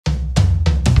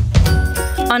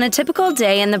On a typical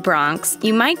day in the Bronx,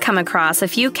 you might come across a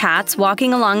few cats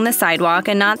walking along the sidewalk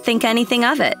and not think anything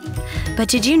of it. But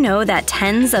did you know that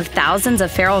tens of thousands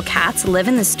of feral cats live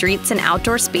in the streets and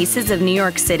outdoor spaces of New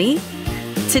York City?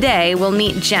 Today, we'll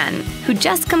meet Jenn, who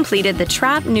just completed the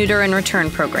Trap, Neuter, and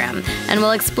Return program, and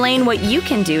will explain what you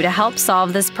can do to help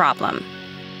solve this problem.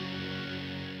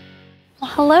 Well,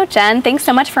 hello, Jenn. Thanks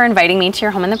so much for inviting me to your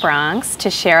home in the Bronx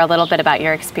to share a little bit about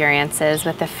your experiences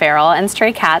with the feral and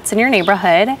stray cats in your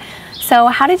neighborhood. So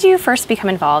how did you first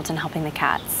become involved in helping the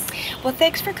cats? Well,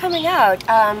 thanks for coming out.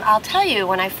 I'll tell you,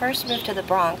 when I first moved to the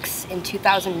Bronx in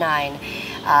 2009,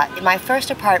 my first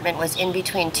apartment was in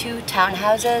between two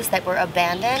townhouses that were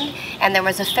abandoned, and there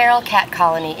was a feral cat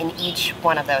colony in each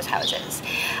one of those houses.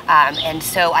 And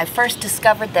so I first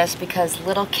discovered this because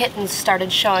little kittens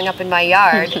started showing up in my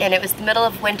yard, and it was the middle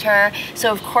of winter,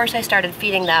 so of course I started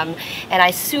feeding them, and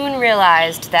I soon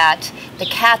realized that the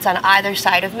cats on either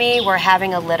side of me were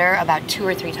having a litter about 2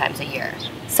 or 3 times a year.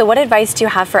 So what advice do you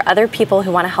have for other people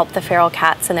who want to help the feral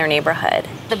cats in their neighborhood?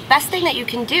 The best thing that you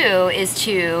can do is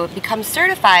to become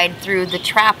certified through the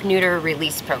Trap, Neuter,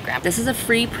 Release program. This is a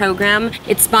free program.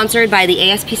 It's sponsored by the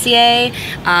ASPCA,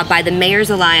 by the Mayor's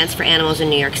Alliance for Animals in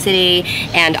New York City,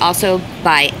 and also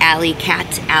by Alley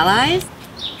Cat Allies.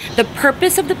 The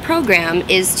purpose of the program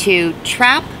is to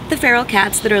trap the feral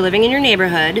cats that are living in your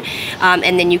neighborhood,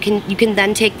 and then you can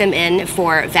then take them in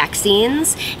for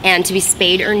vaccines and to be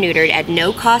spayed or neutered at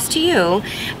no cost to you.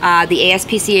 The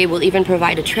ASPCA will even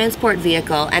provide a transport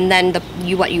vehicle, and then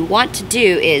what you want to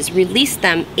do is release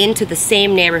them into the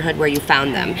same neighborhood where you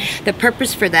found them. The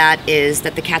purpose for that is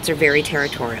that the cats are very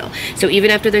territorial. So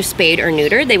even after they're spayed or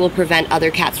neutered, they will prevent other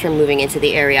cats from moving into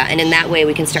the area, and in that way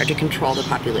we can start to control the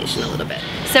population a little bit.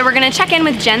 So we're going to check in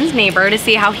with Jenn's neighbor to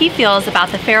see how he feels about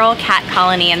the feral cat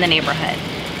colony in the neighborhood.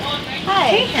 Hi.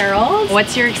 Hey, Harold.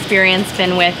 What's your experience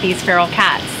been with these feral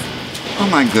cats? Oh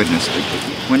my goodness,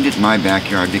 when did my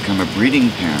backyard become a breeding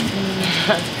pen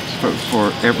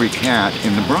for every cat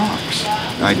in the Bronx?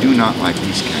 I do not like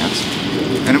these cats,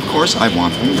 and of course I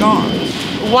want them gone.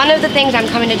 One of the things I'm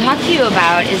coming to talk to you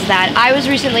about is that I was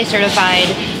recently certified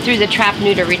through the Trap,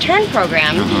 Neuter, Return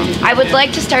program. I would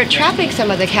like to start trapping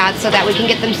some of the cats so that we can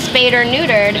get them spayed or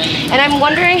neutered, and I'm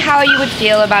wondering how you would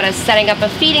feel about us setting up a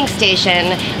feeding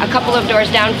station a couple of doors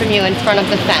down from you in front of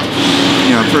the fence.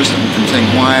 You know, first I'm saying,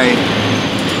 why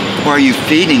are you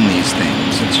feeding these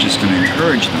things? It's just going to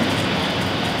encourage them.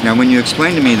 Now when you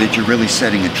explain to me that you're really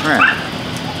setting a trap,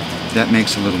 that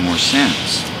makes a little more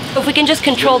sense. If we can just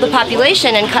control the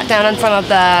population and cut down on some of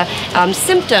the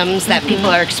symptoms that people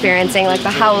are experiencing, like the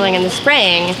howling and the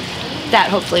spraying, that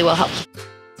hopefully will help.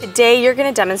 Today you're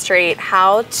going to demonstrate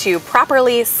how to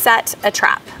properly set a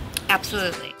trap.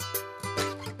 Absolutely.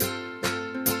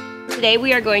 Today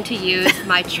we are going to use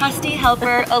my trusty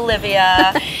helper,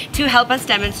 Olivia, to help us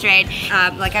demonstrate.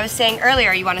 Like I was saying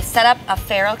earlier, you want to set up a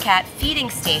feral cat feeding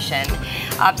station.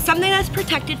 Something that's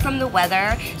protected from the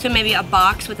weather, so maybe a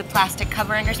box with a plastic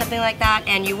covering or something like that,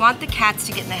 and you want the cats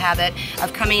to get in the habit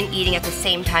of coming and eating at the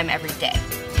same time every day.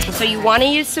 So you want to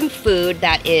use some food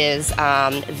that is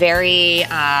very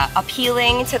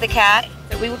appealing to the cat.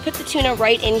 So we would put the tuna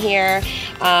right in here,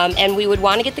 and we would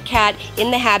want to get the cat in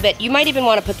the habit. You might even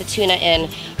want to put the tuna in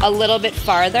a little bit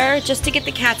farther just to get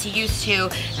the cats used to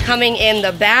coming in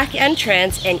the back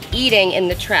entrance and eating in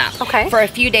the trap for a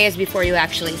few days before you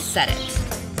actually set it.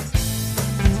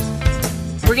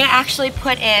 We're going to actually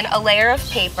put in a layer of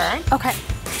paper. Okay.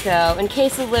 So in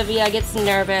case Olivia gets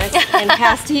nervous and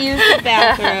has to use the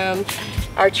bathroom,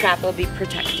 our trap will be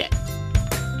protected.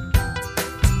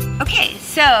 Okay,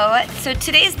 so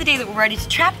today is the day that we're ready to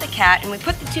trap the cat, and we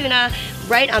put the tuna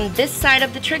right on this side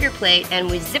of the trigger plate, and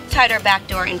we zip tied our back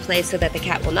door in place so that the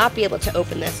cat will not be able to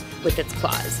open this with its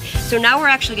claws. So now we're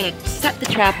actually going to set the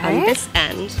trap on this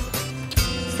end.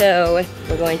 So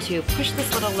we're going to push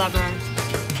this little lever,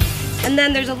 and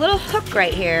then there's a little hook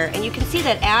right here, and you can see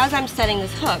that as I'm setting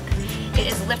this hook, it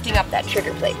is lifting up that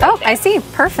trigger plate right there. I see.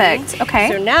 Perfect. Okay.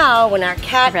 So now when our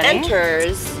cat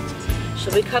enters,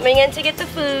 she'll be coming in to get the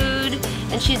food,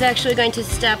 and she's actually going to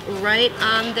step right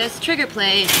on this trigger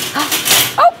plate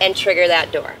and trigger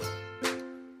that door.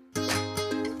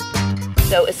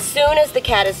 So as soon as the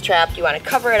cat is trapped, you want to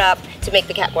cover it up to make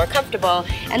the cat more comfortable,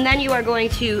 and then you are going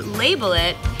to label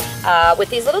it with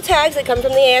these little tags that come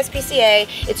from the ASPCA.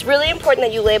 It's really important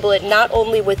that you label it not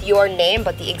only with your name,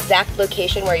 but the exact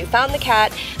location where you found the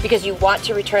cat, because you want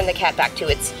to return the cat back to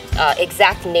its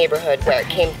exact neighborhood where it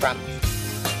came from.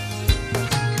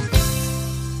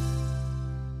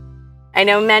 I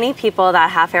know many people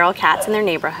that have feral cats in their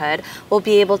neighborhood will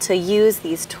be able to use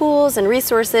these tools and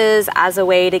resources as a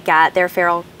way to get their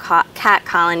feral cat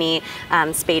colony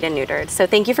spayed and neutered. So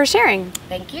thank you for sharing.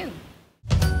 Thank you.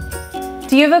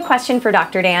 Do you have a question for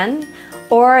Dr. Dan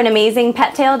or an amazing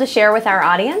pet tale to share with our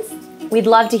audience? We'd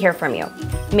love to hear from you.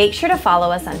 Make sure to follow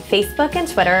us on Facebook and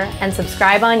Twitter and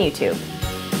subscribe on YouTube.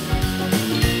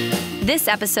 This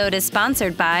episode is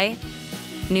sponsored by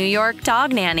New York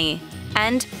Dog Nanny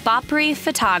and Bopri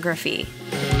Photography.